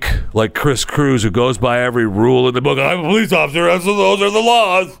freak like Chris Cruz, who goes by every rule in the book, I'm a police officer, those are the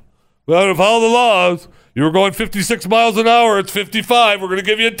laws. We have to follow the laws. You were going 56 miles an hour, it's 55, we're going to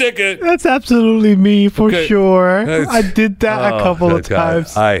give you a ticket. That's absolutely me for Okay. sure. That's- I did that a couple of God,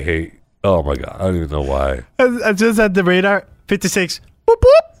 times. oh my God, I don't even know why. I just had the radar 56. Boop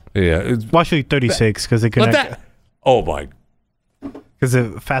boop. Yeah. Well, actually 36 because they But couldn't. oh my, Because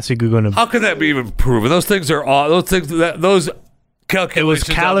the faster you Google them. how can that be even proven? Those things are those calculations. It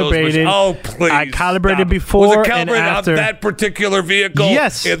was calibrated. Oh, please. I calibrated stop. before Was it and calibrated after. on that particular vehicle?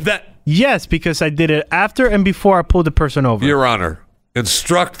 Yes. In that, Yes, because I did it after and before I pulled the person over. Your Honor,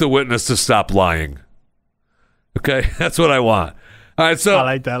 instruct the witness to stop lying. Okay, that's what I want. All right, so I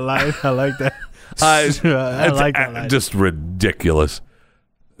like that line. I like that. I It's like that line. just ridiculous.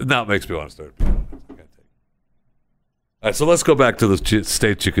 Now it makes me want to start. All right, so let's go back to the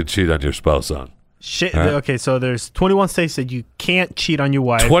states you could cheat on your spouse on. Shit. All right. Okay, so there's 21 states that you can't cheat on your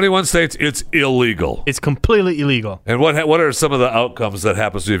wife. 21 states, it's illegal. It's completely illegal. And what are some of the outcomes that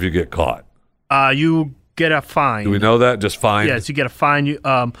happens to you if you get caught? You get a fine. Do we know that? Just fine? Yes, you get a fine. You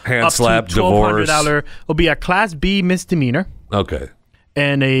Hand up slap, to divorce. $1,200. It'll be a Class B misdemeanor Okay.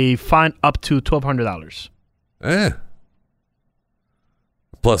 and a fine up to $1,200.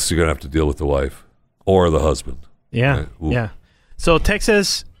 Plus, you're going to have to deal with the wife or the husband. Yeah, Right. Ooh. yeah. So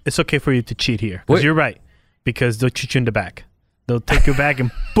Texas, it's okay for you to cheat here. Wait. Because you're right. Because they'll cheat you in the back. They'll take you back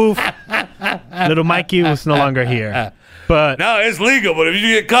and poof, little Mikey was no longer here. But No, it's legal, but if you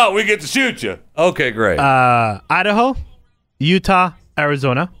get caught, we get to shoot you. Okay, great. Idaho, Utah,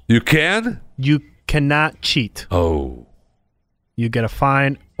 Arizona, you can? you cannot cheat. Oh. You get a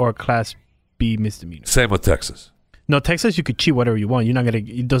fine or a Class B misdemeanor. Same with Texas. No, Texas, you could cheat whatever you want. You're not gonna.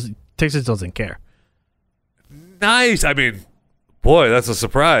 Texas doesn't care. Nice. I mean, boy, that's a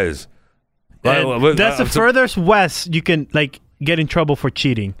surprise. And that's the furthest west you can get in trouble for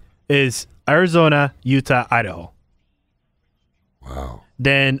cheating is Arizona, Utah, Idaho. Wow.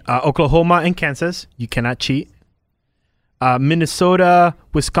 Then Oklahoma and Kansas, you cannot cheat. Minnesota,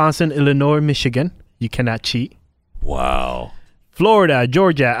 Wisconsin, Illinois, Michigan, you cannot cheat. Wow. Florida,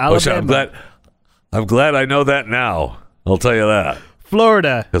 Georgia, Which Alabama. I'm glad I know that now. I'll tell you that.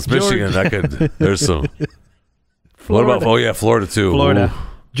 Florida, Because Michigan, Georgia, there's some. Florida, What about, Florida too. Florida, Ooh.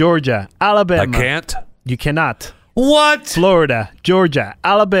 Georgia, Alabama. I can't? You cannot. What? Florida, Georgia,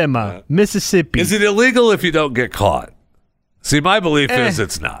 Alabama, Mississippi. Is it illegal if you don't get caught? See, my belief is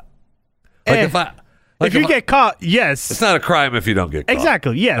it's not. If you get caught, yes. It's not a crime if you don't get caught.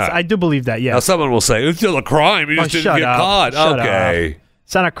 Exactly. Yes, All right. I do believe that. Now, Yes. someone will say, it's still a crime. You just didn't shut get up. caught. Shut Okay.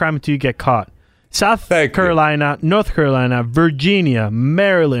 It's not a crime until you get caught. South Thank you. Carolina, North Carolina, Virginia,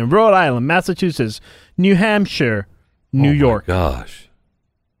 Maryland, Rhode Island, Massachusetts, New Hampshire, New York. Oh, my gosh.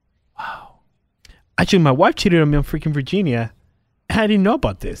 Actually, my wife cheated on me on freaking Virginia. I didn't know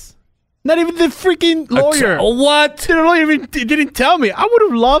about this. Not even the freaking lawyer. What? The lawyer didn't tell me. I would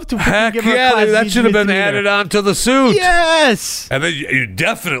have loved to freaking Heck give her a yeah. Class That B should have been misdemeanor. added on to the suit. Yes. And then you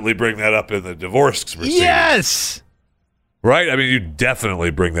definitely bring that up in the divorce proceedings. Yes. Right? I mean, you definitely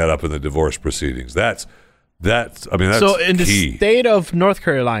bring that up in the divorce proceedings. That's So in the key. state of North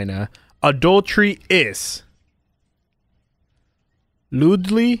Carolina, adultery is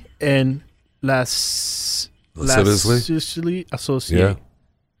lewdly and lasciviously associate. Yeah.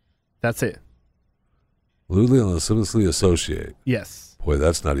 That's it. Lewdly and lasciviously associate. Yes. Boy,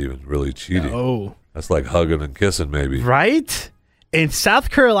 that's not even really cheating. Oh. That's like hugging and kissing, maybe. Right? In South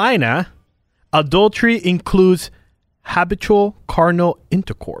Carolina, adultery includes habitual carnal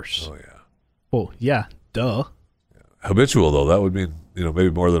intercourse. Oh, yeah. Oh, yeah. Duh. Habitual, though, that would mean, maybe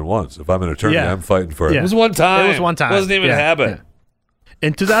more than once. If I'm an attorney, Yeah. I'm fighting for it. Yeah. It was one time. It was one time. It wasn't even Yeah. a habit. Yeah.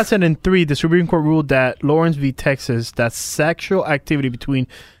 In 2003, the Supreme Court ruled that Lawrence v. Texas that sexual activity between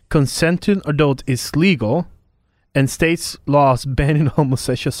consenting adults is legal And states' laws banning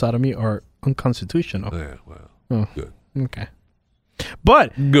homosexual sodomy are unconstitutional. Yeah, well, Oh. good. Okay.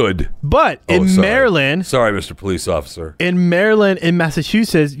 But Good. in sorry. Maryland, Sorry, Mr. Police Officer. in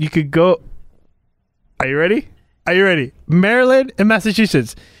Massachusetts, you could go. Are you ready? Maryland and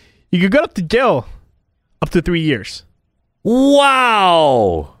Massachusetts, you could go up to jail up to 3 years.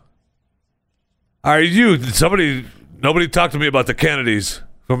 Wow. Nobody talked to me about the Kennedys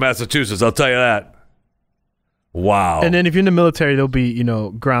from Massachusetts, I'll tell you that. Wow. And then if you're in the military, there'll be,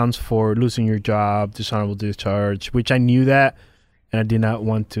 grounds for losing your job, dishonorable discharge, which I knew that, and I did not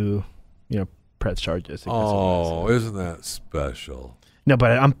want to, press charges. Oh, isn't that special? No,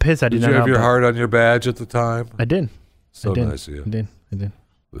 but I'm pissed. I Did did you not have know your about- heart on your badge at the time? I did. So I did. nice of you. I did.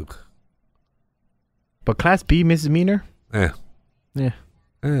 Ugh. But Class B misdemeanor? Yeah. Yeah.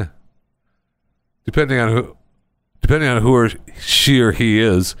 Yeah. Depending on who or she or he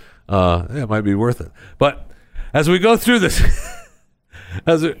is, it might be worth it. But as we go through this,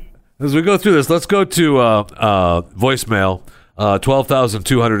 let's go to voicemail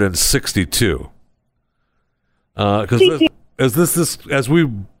 12,262. Because as we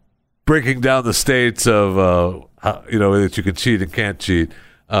breaking down the states of how, that you can cheat and can't cheat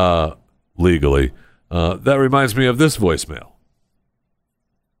legally, that reminds me of this voicemail.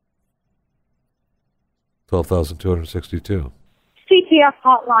 12,262. CTF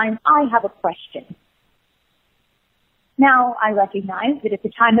hotline, I have a question. Now, I recognize that at the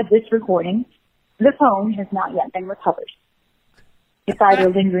time of this recording, the phone has not yet been recovered. It's either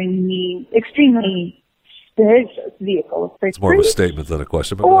lingering in the extremely suspicious vehicle of Chris It's more of a Cruz, statement than a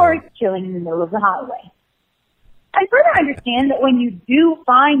question. But or it's chilling in the middle of the highway. I further understand that when you do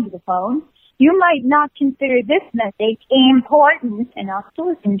find the phone, you might not consider this message important enough to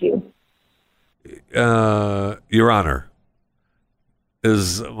listen to. Your Honor,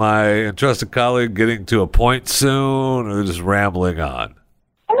 is my entrusted colleague getting to a point soon, or just rambling on?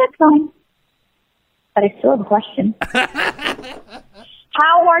 And that's fine. But I still have a question.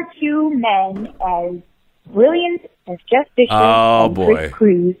 How are two men as brilliant as Jeff Bishop and boy. Chris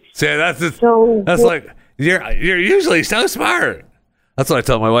Cruz? See, that's So like you're usually so smart. That's what I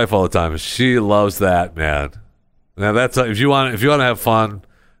tell my wife all the time. She loves that, man. Now that's if you want to have fun,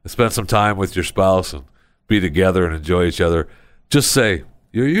 spend some time with your spouse and be together and enjoy each other. Just say,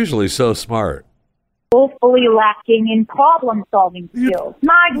 you're usually so smart. both fully lacking in problem-solving skills.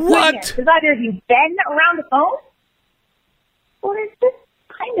 My What? goodness, has either of you been around the phone? Or is this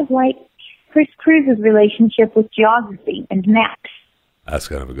kind of like Chris Cruz's relationship with geography and maps? That's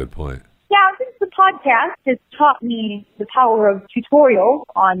kind of a good point. Yeah, since the podcast has taught me the power of tutorials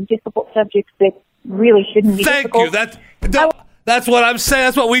on difficult subjects that really shouldn't be Thank difficult. you. That's what I'm saying.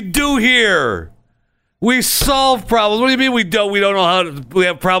 That's what we do here. We solve problems. What do you mean we don't? We don't know how to. We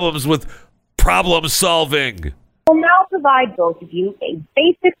have problems with problem solving. I'll now provide both of you a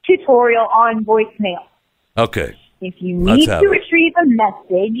basic tutorial on voicemail. Okay. If you Let's need have to it. retrieve a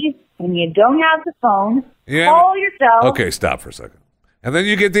message and you don't have the phone, Yeah. call yourself. Okay, stop for a second. And then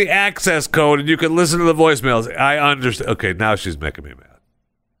you get the access code and you can listen to the voicemails. I understand. Okay, now she's making me mad.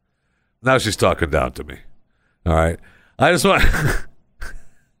 Now she's talking down to me. All right. I just want...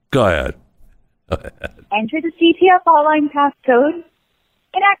 Go ahead. Enter the CTF online passcode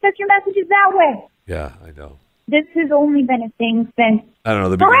and access your messages that way. Yeah, I know. This has only been a thing since I don't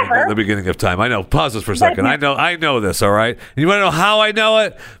know Forever. the beginning of time. I know. Pause this for a second. I know this. All right. And you want to know how I know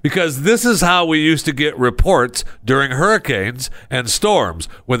it? Because this is how we used to get reports during hurricanes and storms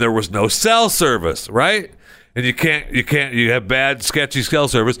when there was no cell service, right? And you have bad, sketchy cell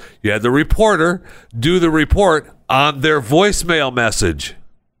service. You had the reporter do the report on their voicemail message.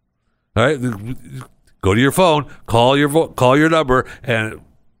 All right. Go to your phone, call your number, and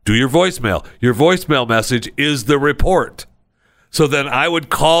do your voicemail. Your voicemail message is the report. So then I would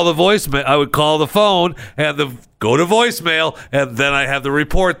call the voicemail. I would call the phone and go to voicemail, and then I have the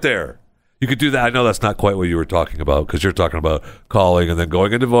report there. You could do that. I know that's not quite what you were talking about because you're talking about calling and then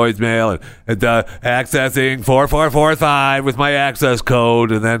going into voicemail and accessing 4445 with my access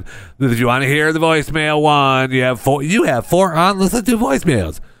code, and then if you want to hear the voicemail one, you have four on listen to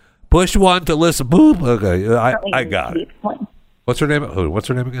voicemails. Push one to listen. Boom. Okay, I got it. What's her name? What's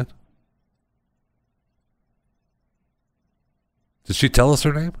her name again? Did she tell us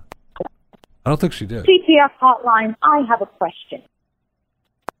her name? I don't think she did. CTF hotline, I have a question.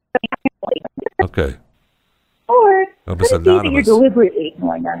 Okay. Or Almost could it be that you're anonymous. deliberately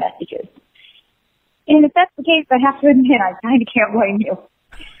ignoring our messages? And if that's the case, I have to admit, I kind of can't blame you.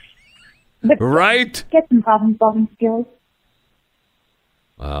 But Right? get some problem-solving skills.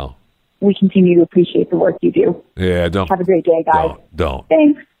 Wow. We continue to appreciate the work you do. Yeah, don't. Have a great day, guys. Don't.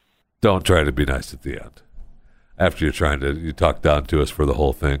 Thanks. Don't try to be nice at the end. after you talk down to us for the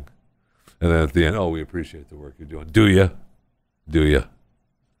whole thing. And then at the end, we appreciate the work you're doing. Do you? Do you?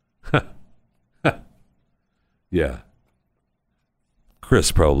 Yeah.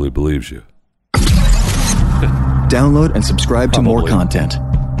 Chris probably believes you. Download and subscribe to more Probably. content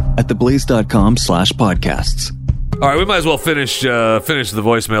at theblaze.com/podcasts. All right, we might as well finish the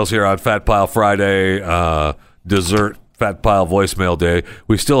voicemails here on Fat Pile Friday, dessert Fat Pile voicemail day.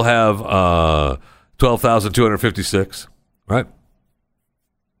 We still have 12,256, right?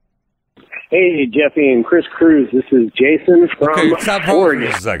 Hey, Jeffy and Chris Cruz. This is Jason from Stop holding for Oregon.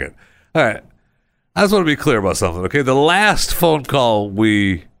 just a second. All right. I just want to be clear about something, okay? The last phone call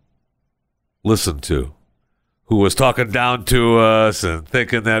we listened to, who was talking down to us and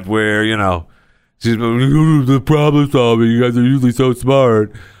thinking that we're, she's the problem solving. You guys are usually so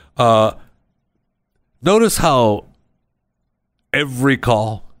smart. Notice how every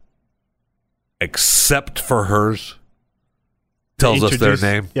call, except for hers, tells us their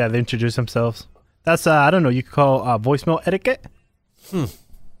name. Yeah, they introduce themselves. That's I don't know. You could call voicemail etiquette.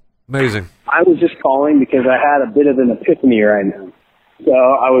 Amazing. I was just calling because I had a bit of an epiphany right now. So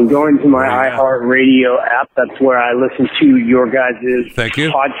I was going to my iHeartRadio app. That's where I listen to your guys' Thank you.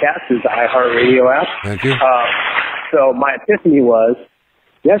 podcast, is the iHeartRadio app. Thank you. So my epiphany was,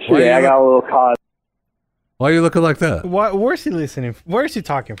 yesterday I got a little caught. Why are you looking like that? Where's he listening? Where is he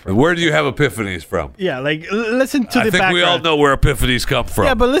talking from? Where do you have epiphanies from? Yeah, like listen to I the think background. we all know where epiphanies come from.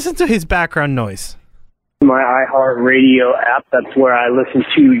 Yeah, but listen to his background noise. My iHeartRadio app. That's where I listen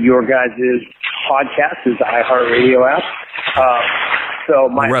to your guys' podcast, is the iHeartRadio app. So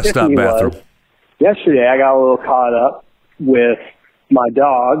my Rest epiphany stop bathroom. was, yesterday I got a little caught up with my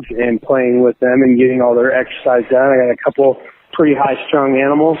dogs and playing with them and getting all their exercise done. I got a couple pretty high-strung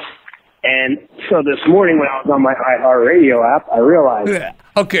animals. And so this morning when I was on my iHeartRadio app, I realized...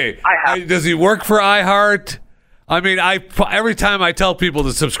 Okay. Does he work for iHeart? I mean, every time I tell people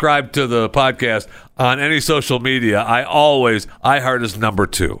to subscribe to the podcast on any social media, iHeart is number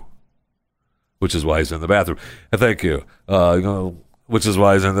 2, which is why he's in the bathroom. Thank you. Which is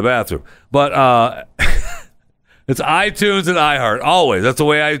why he's in the bathroom. But it's iTunes and iHeart, always. That's the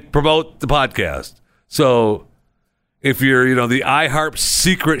way I promote the podcast. So if you're, the iHeart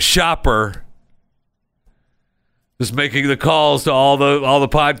secret shopper, just making the calls to all the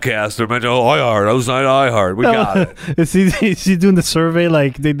podcasts, or mention, iHeart, I was on iHeart. We got it. is he doing the survey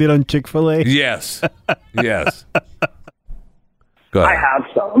like they did on Chick-fil-A? Yes. Yes. Go I ahead. have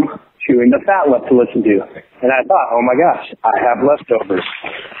some chewing the fat left to listen to. And I thought, oh my gosh, I have leftovers.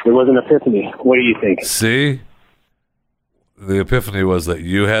 It was an epiphany. What do you think? See? The epiphany was that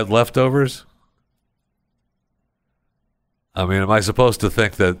you had leftovers? I mean, am I supposed to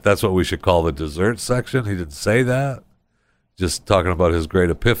think that that's what we should call the dessert section? He didn't say that. Just talking about his great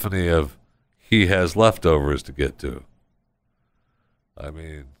epiphany of he has leftovers to get to. I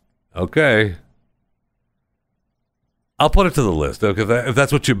mean, okay. I'll put it to the list. Okay, if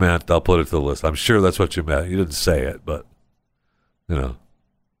that's what you meant, I'll put it to the list. I'm sure that's what you meant. You didn't say it, but,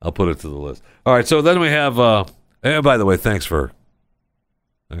 I'll put it to the list. All right, so then we have, and by the way, thanks for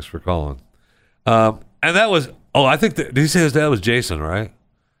calling. And that was, I think, did he say his dad was Jason, right?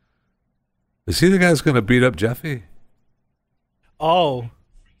 Is he the guy that's going to beat up Jeffy? Oh,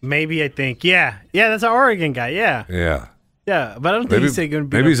 maybe I think. Yeah, that's an Oregon guy. Yeah, Yeah. but I don't think he's going to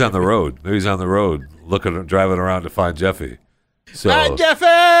be. Maybe he's on the road. Maybe he's on the road driving around to find Jeffy. So, Hi, Jeffy!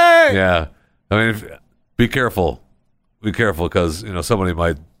 yeah. I mean, be careful. Be careful because, somebody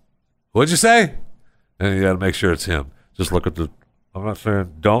might, what'd you say? And you got to make sure it's him. Just look at I'm not saying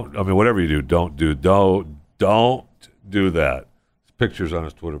whatever you do, don't do that. His picture's on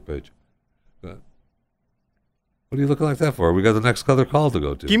his Twitter page. What are you looking like that for? We got the next other call to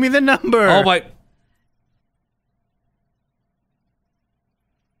go to. Give me the number. Oh, my.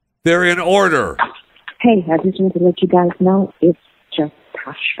 They're in order. Hey, I just wanted to let you guys know it's just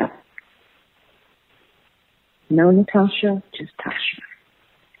Tasha. No Natasha, just Tasha.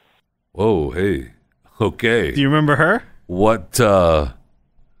 Whoa, hey. Okay. Do you remember her? What,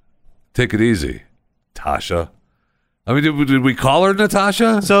 take it easy, Tasha. I mean, did we call her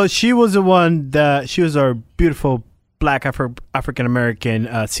Natasha? So she was the one she was our beautiful black African-American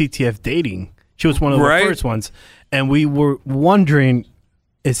CTF dating. She was one of the first ones. And we were wondering,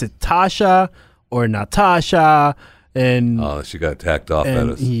 is it Tasha or Natasha? And she got tacked off at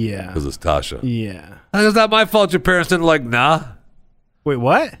us. Yeah. Because it's Tasha. Yeah. It's not my fault your parents didn't like Nah. Wait,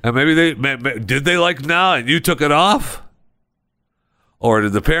 what? And maybe did they like Nah and you took it off? Or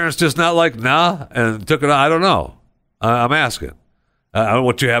did the parents just not like Nah and took it off? I don't know. I'm asking. I don't know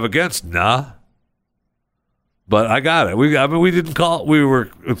what you have against Nah. But I got it. We didn't call. We were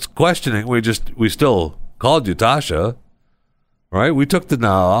questioning. We still called you Tasha, right? We took the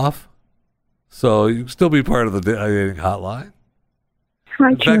na off, so you can still be part of the dating hotline. Hi,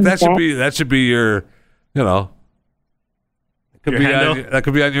 In fact, that should be your, you know, Your handle? that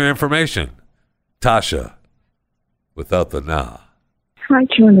could be on your information, Tasha, without the na. Hi,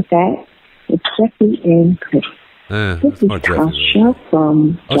 Chewing the Fat. It's Jeffy and Chris. This That's is more Jeffy. Tasha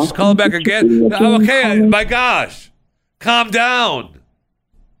from... Oh, she's calling back again. Okay, my gosh. Calm down.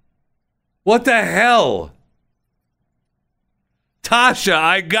 What the hell? Tasha,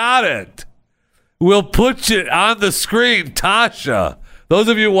 I got it. We'll put it on the screen, Tasha. Those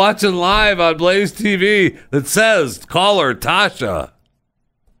of you watching live on Blaze TV, that says caller Tasha.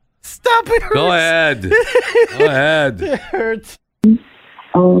 Stop it. Go ahead. Go ahead. It hurts.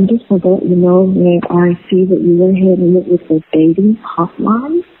 Just to let you know that I see that you went ahead and went with the dating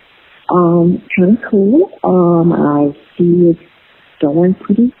hotline. Kind of cool. I see it's going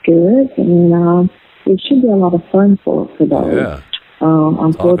pretty good, and it should be a lot of fun for those. Yeah.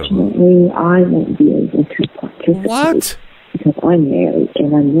 Unfortunately, I won't be able to participate. What? Because I'm married,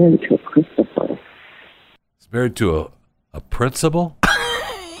 and I'm married to a Christopher. He's married to a principal?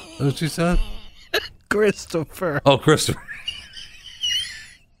 That's what she said? Christopher. Oh, Christopher.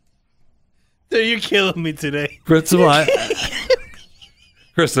 Dude, you're killing me today. Principal.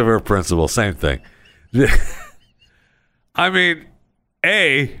 Christopher Principal, same thing. I mean,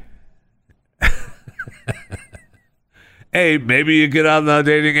 maybe you get on the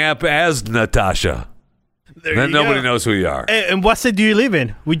dating app as Natasha. Then nobody knows who you are. And what state do you live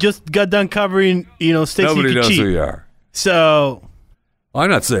in? We just got done covering, Stacey Nobody knows Keachie. who you are. So, I'm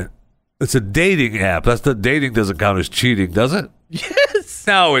not saying it's a dating app. That's the dating doesn't count as cheating, does it? yes.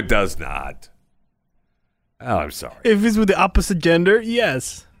 No, it does not. Oh, I'm sorry. If it's with the opposite gender,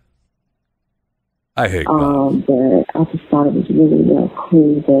 yes. I hate God. But I just thought it was really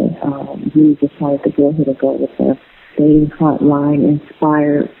cool that you decided to go ahead and go with the dating hotline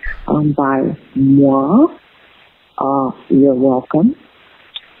inspired by moi. You're welcome.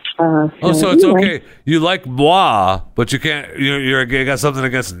 So it's okay. You like moi, but you can't. You got something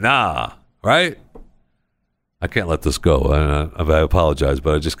against nah, right? I can't let this go. I apologize,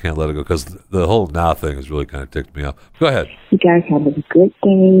 but I just can't let it go because the whole nah thing has really kind of ticked me off. Go ahead. You guys have a good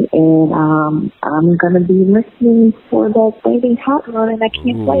day, and I'm going to be listening for that dating hotline, and I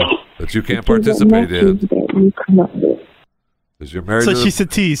can't wait. But you can't to see what participate in message that you come up with. because you're married. So to she's a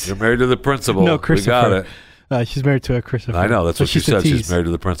tease. You're married to the principal. No, We Christopher. got it. She's married to a Christopher. I know. That's So what she she's a said. She's tease. married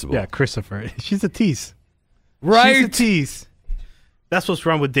to the principal. Yeah, Christopher. She's a tease. Right. She's a tease. That's what's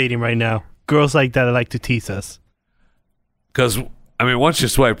wrong with dating right now. Girls like that like to tease us. Because, I mean, once you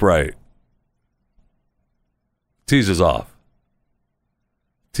swipe right, tease is off.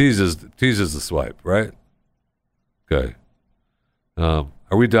 Tease is the swipe, right? Okay. Are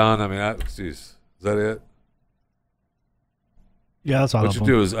we done? I mean, is that it? Yeah, that's all. What you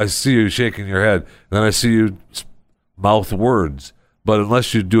do is I see you shaking your head, and then I see you mouth words. But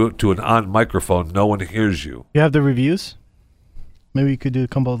unless you do it to an on microphone, no one hears you. You have the reviews? Maybe you could do a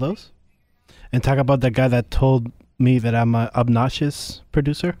couple of those? And talk about that guy that told me that I'm an obnoxious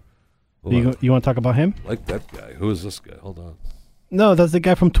producer? Hold You want to talk about him? Like that guy. Who is this guy? Hold on. No, that's the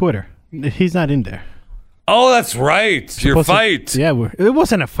guy from Twitter. He's not in there. Oh, that's right. Your Supposed to- fight. Yeah, it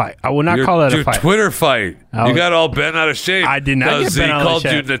wasn't a fight. I would not call it a Your fight. Twitter fight. You got all bent out of shape. I did not get because bent he out of called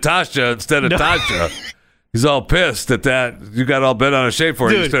shape. you Natasha instead of No. Tasha. He's all pissed at that. You got all bent out of shape for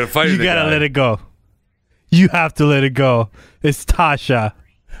it Dude, instead of fighting you the gotta guy. let it go. You have to let it go. It's Tasha.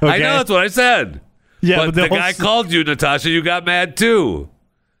 Okay? I know, that's what I said. Yeah, but but the whole guy called you Natasha. You got mad too.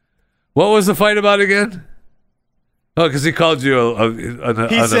 What was the fight about again? Oh, because he called you an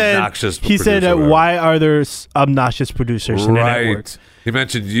obnoxious He producer. said, why are there obnoxious producers in the network? Right. He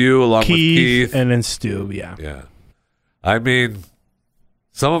mentioned you along with Keith. And then Stu, yeah. Yeah. I mean,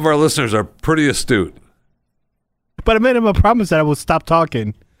 some of our listeners are pretty astute. But I made him a promise that I would stop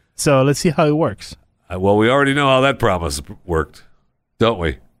talking. So let's see how it works. Well, we already know how that promise worked, don't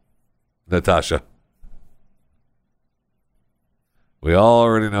we, Natasha? We all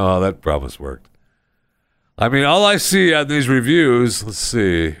already know how that promise worked. I mean, all I see on these reviews, let's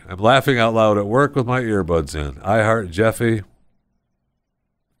see. I'm laughing out loud at work with my earbuds in. I heart Jeffy.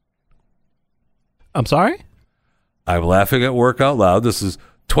 I'm sorry? I'm laughing at work out loud. This is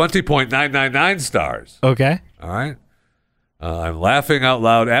 20.999 stars. Okay. All right. I'm laughing out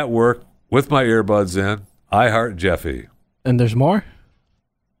loud at work with my earbuds in. I heart Jeffy. And there's more?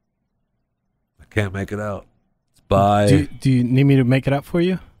 I can't make it out. It's by. Do you need me to make it up for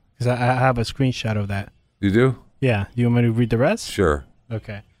you? Because I have a screenshot of that. You do? Yeah. Do you want me to read the rest? Sure.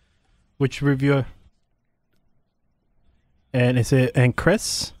 Okay. Which reviewer? And is it and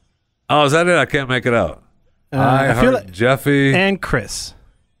Chris? Oh, is that it? I can't make it out. I feel Heart Jeffy. and Chris.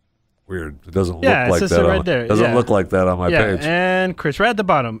 Weird. It doesn't Yeah, look it like says that. it right there. Doesn't Yeah. look like that on my Yeah, page. and Chris right at the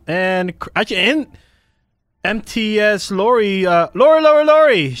bottom. And MTS Lori,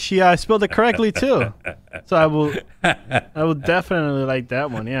 Lori. She spelled it correctly too. So I will definitely like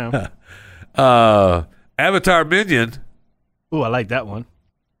that one. Yeah. Avatar Minion. Ooh, I like that one.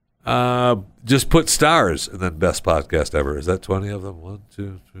 Just put stars and then best podcast ever. Is that 20 of them? 1,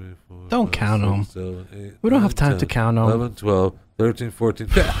 2, 3, 4. Don't 5, count 6, them. 7, 8, We don't 9, have time 10, to count them. 11, 12, 13, 14.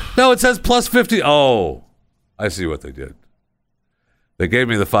 No, it says plus 50. Oh, I see what they did. They gave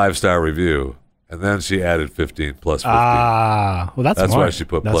me the 5-star review, and then she added 15 plus 15. Well, that's That's smart. why she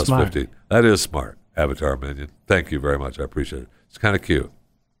put That's plus smart. 15. That is smart, Avatar Minion. Thank you very much. I appreciate it. It's kind of cute.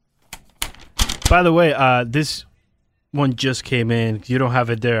 By the way, this one just came in. You don't have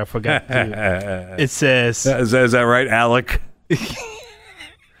it there. I forgot. It says, Is that right, Alec?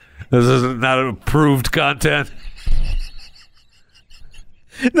 This is not approved content.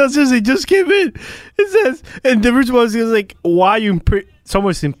 no, seriously, it just came in. It says, and the first one is like, why you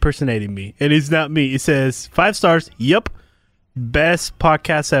someone's impersonating me, and it's not me. It says 5 stars. Yep, best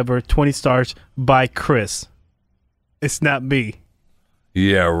podcast ever. 20 stars by Chris. It's not me.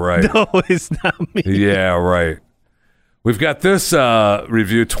 Yeah, right. No, it's not me. Yeah, right. We've got this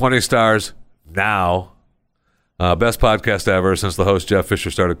review, 20 stars now. Best podcast ever since the host Jeff Fisher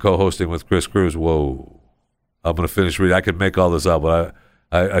started co-hosting with Chris Cruz. Whoa. I'm going to finish reading. I could make all this up, but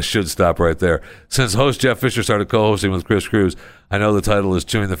I should stop right there. Since host Jeff Fisher started co-hosting with Chris Cruz, I know the title is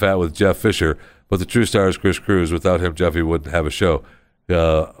Chewing the Fat with Jeff Fisher, but the true star is Chris Cruz. Without him, Jeffy wouldn't have a show.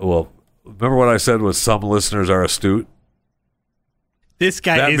 Well, remember what I said was some listeners are astute? This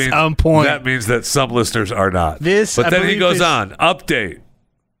guy is on point. That means that some listeners are not. I But then he believe goes this- on. Update.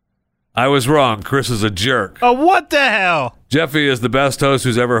 I was wrong. Chris is a jerk. Oh, what the hell? Jeffy is the best host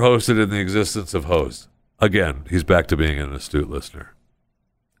who's ever hosted in the existence of hosts. Again, he's back to being an astute listener.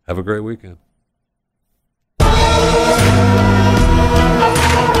 Have a great weekend.